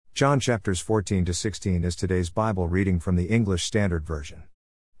John chapters 14 to 16 is today's Bible reading from the English Standard Version.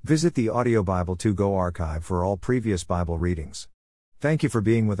 Visit the Audio Bible to Go archive for all previous Bible readings. Thank you for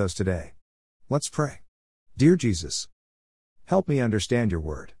being with us today. Let's pray. Dear Jesus, help me understand your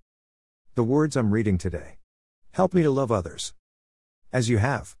word. The words I'm reading today. Help me to love others as you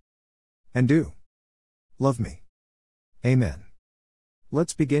have and do love me. Amen.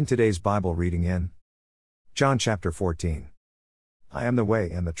 Let's begin today's Bible reading in John chapter 14. I am the way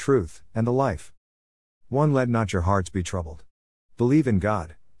and the truth and the life. 1. Let not your hearts be troubled. Believe in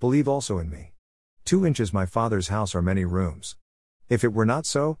God, believe also in me. 2. My Father's house are many rooms. If it were not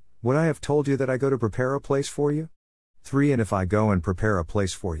so, would I have told you that I go to prepare a place for you? 3. And if I go and prepare a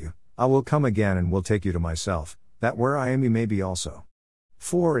place for you, I will come again and will take you to myself, that where I am you may be also.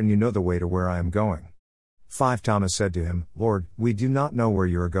 4. And you know the way to where I am going. 5. Thomas said to him, Lord, we do not know where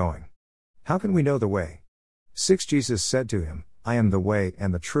you are going. How can we know the way? 6. Jesus said to him, I am the way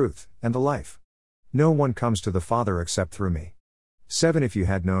and the truth and the life. No one comes to the Father except through me. 7. If you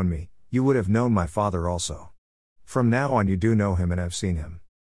had known me, you would have known my Father also. From now on you do know him and have seen him.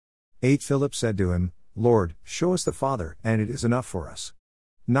 8. Philip said to him, Lord, show us the Father, and it is enough for us.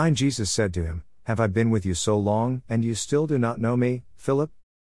 9. Jesus said to him, Have I been with you so long, and you still do not know me, Philip?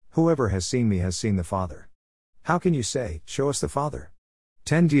 Whoever has seen me has seen the Father. How can you say, Show us the Father?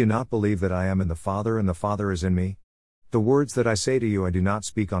 10. Do you not believe that I am in the Father and the Father is in me? The words that I say to you I do not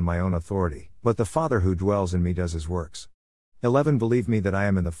speak on my own authority, but the Father who dwells in me does his works. 11. Believe me that I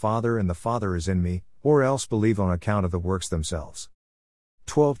am in the Father and the Father is in me, or else believe on account of the works themselves.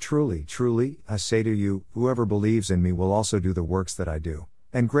 12. Truly, truly, I say to you, whoever believes in me will also do the works that I do,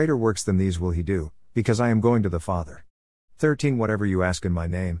 and greater works than these will he do, because I am going to the Father. 13. Whatever you ask in my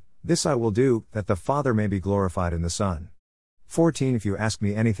name, this I will do, that the Father may be glorified in the Son. 14. If you ask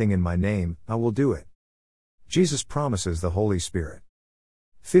me anything in my name, I will do it. Jesus promises the Holy Spirit.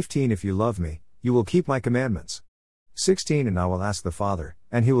 15. If you love me, you will keep my commandments. 16. And I will ask the Father,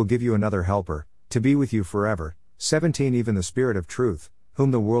 and he will give you another helper, to be with you forever. 17. Even the Spirit of truth,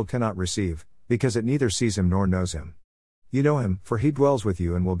 whom the world cannot receive, because it neither sees him nor knows him. You know him, for he dwells with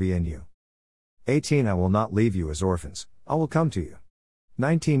you and will be in you. 18. I will not leave you as orphans, I will come to you.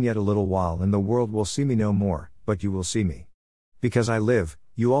 19. Yet a little while and the world will see me no more, but you will see me. Because I live,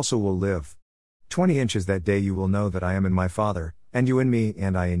 you also will live. 20. That day you will know that I am in my Father, and you in me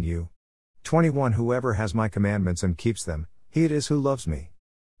and I in you. 21. Whoever has my commandments and keeps them, he it is who loves me.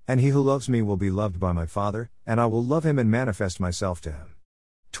 And he who loves me will be loved by my Father, and I will love him and manifest myself to him.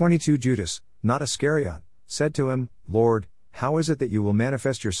 22. Judas, not Iscariot, said to him, Lord, how is it that you will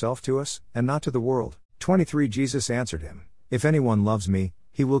manifest yourself to us, and not to the world? 23. Jesus answered him, If anyone loves me,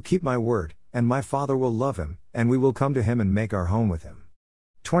 he will keep my word, and my Father will love him, and we will come to him and make our home with him.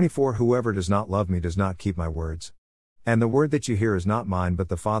 24. Whoever does not love me does not keep my words. And the word that you hear is not mine but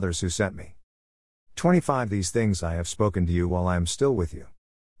the Father's who sent me. 25. These things I have spoken to you while I am still with you.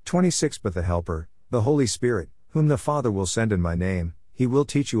 26. But the Helper, the Holy Spirit, whom the Father will send in my name, he will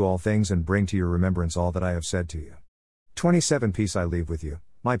teach you all things and bring to your remembrance all that I have said to you. 27. Peace I leave with you,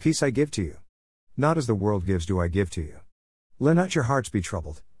 my peace I give to you. Not as the world gives do I give to you. Let not your hearts be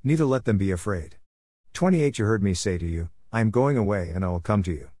troubled, neither let them be afraid. 28. You heard me say to you, I am going away and I will come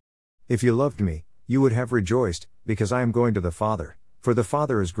to you. If you loved me, you would have rejoiced, because I am going to the Father, for the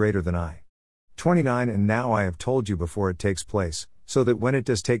Father is greater than I. 29. And now I have told you before it takes place, so that when it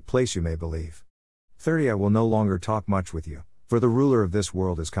does take place you may believe. 30. I will no longer talk much with you, for the ruler of this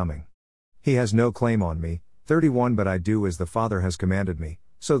world is coming. He has no claim on me. 31. But I do as the Father has commanded me,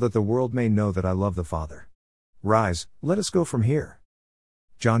 so that the world may know that I love the Father. Rise, let us go from here.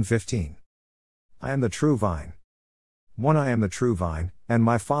 John 15. I am the true vine. 1. I am the true vine, and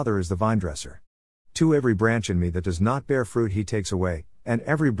my Father is the vinedresser. 2. Every branch in me that does not bear fruit he takes away, and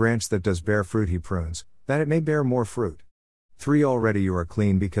every branch that does bear fruit he prunes, that it may bear more fruit. 3. Already you are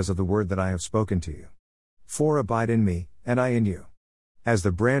clean because of the word that I have spoken to you. 4. Abide in me, and I in you. As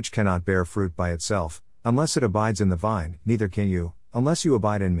the branch cannot bear fruit by itself, unless it abides in the vine, neither can you, unless you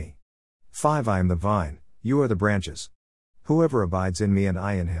abide in me. 5. I am the vine, you are the branches. Whoever abides in me and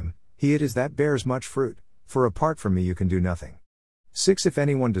I in him, he it is that bears much fruit, for apart from me you can do nothing. 6. If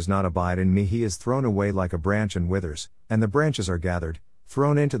anyone does not abide in me he is thrown away like a branch and withers, and the branches are gathered,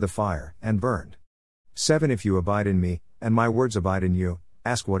 thrown into the fire, and burned. 7. If you abide in me, and my words abide in you,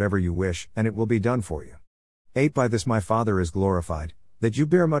 ask whatever you wish, and it will be done for you. 8. By this my Father is glorified, that you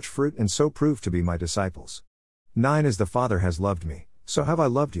bear much fruit and so prove to be my disciples. 9. As the Father has loved me, so have I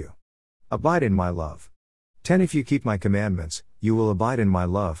loved you. Abide in my love. 10. If you keep my commandments, you will abide in my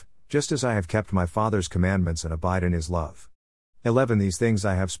love, just as I have kept my Father's commandments and abide in his love. 11. These things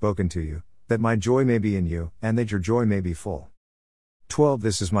I have spoken to you, that my joy may be in you, and that your joy may be full. 12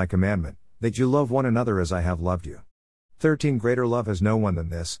 This is my commandment, that you love one another as I have loved you. 13 Greater love has no one than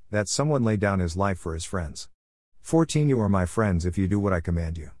this, that someone lay down his life for his friends. 14 You are my friends if you do what I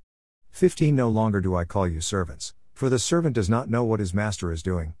command you. 15 No longer do I call you servants, for the servant does not know what his master is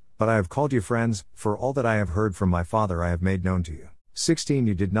doing, but I have called you friends, for all that I have heard from my Father I have made known to you. 16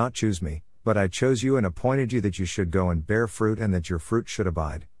 You did not choose me, but I chose you and appointed you that you should go and bear fruit and that your fruit should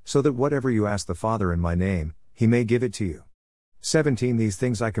abide, so that whatever you ask the Father in my name, he may give it to you. 17 These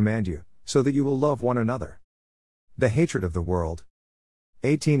things I command you, so that you will love one another. The hatred of the world.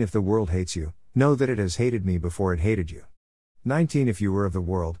 18 If the world hates you, know that it has hated me before it hated you. 19 If you were of the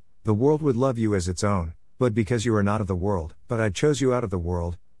world would love you as its own, but because you are not of the world, but I chose you out of the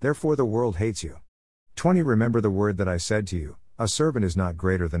world, therefore the world hates you. 20 Remember the word that I said to you, a servant is not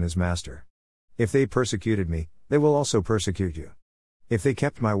greater than his master. If they persecuted me, they will also persecute you. If they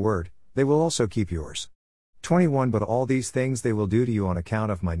kept my word, they will also keep yours. 21 But all these things they will do to you on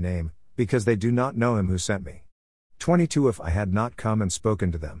account of my name, because they do not know him who sent me. 22 If I had not come and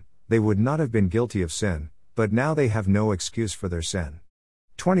spoken to them, they would not have been guilty of sin, but now they have no excuse for their sin.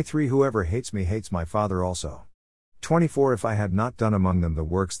 23 Whoever hates me hates my Father also. 24 If I had not done among them the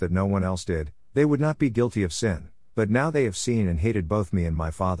works that no one else did, they would not be guilty of sin, but now they have seen and hated both me and my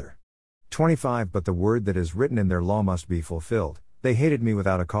Father. 25 But the word that is written in their law must be fulfilled, they hated me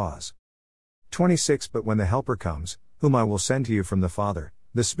without a cause. 26 But when the Helper comes, whom I will send to you from the Father,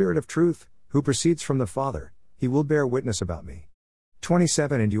 the Spirit of truth, who proceeds from the Father, he will bear witness about me.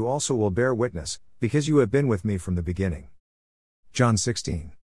 27 And you also will bear witness, because you have been with me from the beginning. John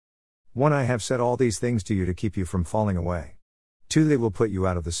 16. 1 I have said all these things to you to keep you from falling away. 2 They will put you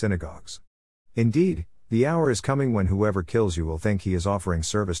out of the synagogues. Indeed, the hour is coming when whoever kills you will think he is offering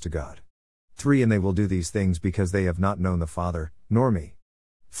service to God. 3 And they will do these things because they have not known the Father, nor me.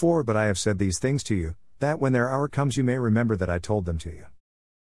 4 But I have said these things to you, that when their hour comes you may remember that I told them to you.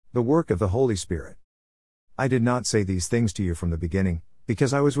 The work of the Holy Spirit. I did not say these things to you from the beginning,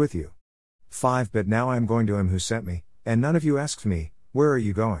 because I was with you. 5 But now I am going to him who sent me, and none of you asks me, where are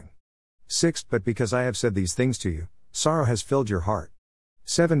you going? 6 But because I have said these things to you, sorrow has filled your heart.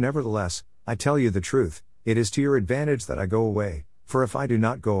 7 Nevertheless, I tell you the truth, it is to your advantage that I go away, for if I do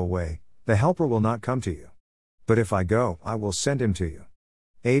not go away, the Helper will not come to you. But if I go, I will send him to you.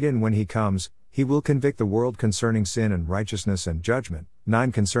 8 And when he comes, he will convict the world concerning sin and righteousness and judgment.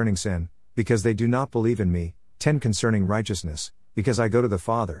 9 Concerning sin, because they do not believe in me. 10 Concerning righteousness, because I go to the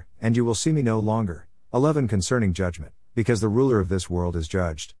Father, and you will see me no longer. 11 Concerning judgment, because the ruler of this world is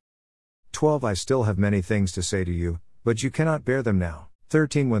judged. 12 I still have many things to say to you, but you cannot bear them now.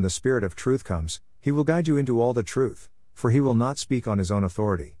 13 When the Spirit of truth comes, he will guide you into all the truth, for he will not speak on his own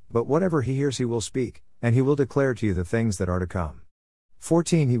authority, but whatever he hears he will speak, and he will declare to you the things that are to come.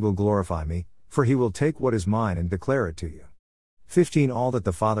 14 He will glorify me, for he will take what is mine and declare it to you. 15 All that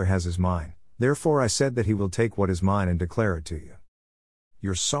the Father has is mine, therefore I said that he will take what is mine and declare it to you.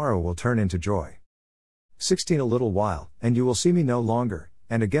 Your sorrow will turn into joy. 16 A little while, and you will see me no longer,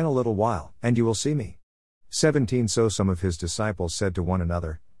 and again a little while, and you will see me. 17 So some of his disciples said to one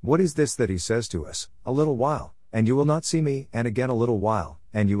another, What is this that he says to us, a little while, and you will not see me, and again a little while,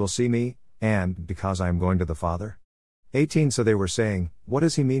 and you will see me, and, because I am going to the Father? 18 So they were saying, What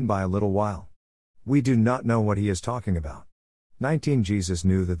does he mean by a little while? We do not know what he is talking about. 19 Jesus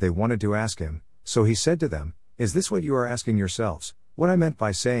knew that they wanted to ask him, so he said to them, Is this what you are asking yourselves, what I meant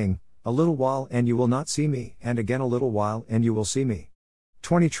by saying, a little while and you will not see me, and again a little while and you will see me?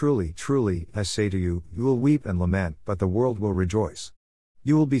 20 Truly, truly, I say to you, you will weep and lament, but the world will rejoice.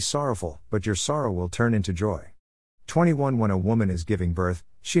 You will be sorrowful, but your sorrow will turn into joy. 21 When a woman is giving birth,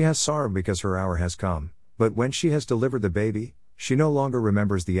 she has sorrow because her hour has come, but when she has delivered the baby, she no longer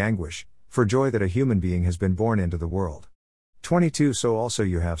remembers the anguish, for joy that a human being has been born into the world. 22 So also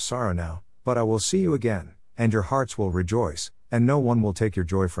you have sorrow now, but I will see you again, and your hearts will rejoice, and no one will take your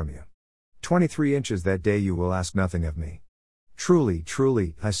joy from you. 23 Inches That day you will ask nothing of me. Truly,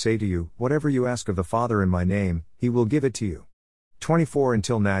 truly, I say to you, whatever you ask of the Father in my name, he will give it to you. 24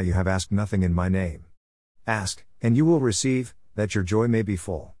 Until now you have asked nothing in my name. Ask, and you will receive, that your joy may be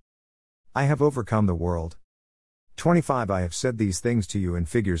full. I have overcome the world. 25 I have said these things to you in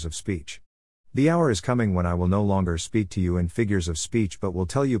figures of speech. The hour is coming when I will no longer speak to you in figures of speech but will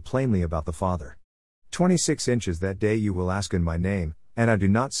tell you plainly about the Father. 26 Inches That day you will ask in my name, and I do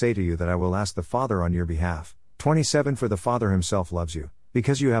not say to you that I will ask the Father on your behalf. 27 For the Father himself loves you,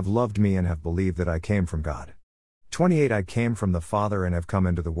 because you have loved me and have believed that I came from God. 28 I came from the Father and have come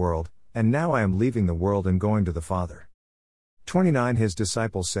into the world, and now I am leaving the world and going to the Father. 29 His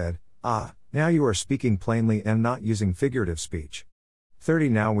disciples said, now you are speaking plainly and not using figurative speech. 30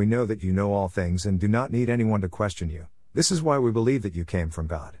 Now we know that you know all things and do not need anyone to question you, This is why we believe that you came from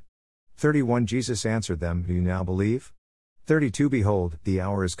God. 31 Jesus answered them, Do you now believe? 32 Behold, the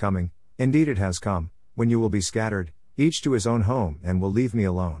hour is coming, indeed it has come, when you will be scattered, each to his own home, and will leave me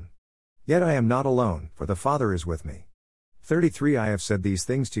alone. Yet I am not alone, for the Father is with me. 33 I have said these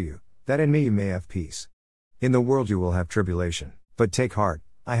things to you, that in me you may have peace. In the world you will have tribulation, but take heart,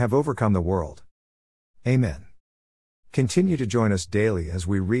 I have overcome the world. Amen. Continue to join us daily as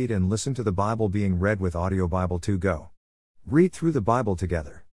we read and listen to the Bible being read with Audio Bible 2 Go. Read through the Bible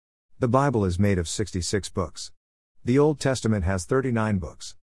together. The Bible is made of 66 books. The Old Testament has 39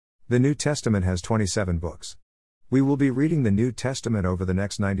 books. The New Testament has 27 books. We will be reading the New Testament over the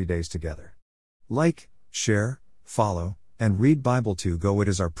next 90 days together. Like, share, follow, and read Bible 2 Go. It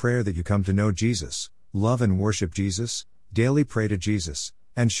is our prayer that you come to know Jesus, love and worship Jesus, daily pray to Jesus,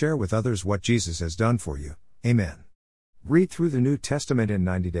 and share with others what Jesus has done for you. Amen. Read through the New Testament in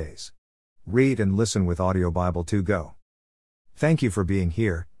 90 days. Read and listen with Audio Bible 2 Go. Thank you for being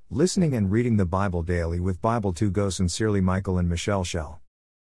here, listening and reading the Bible daily with Bible 2 Go. Sincerely, Michael and Michelle Shell.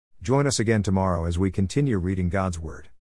 Join us again tomorrow as we continue reading God's Word.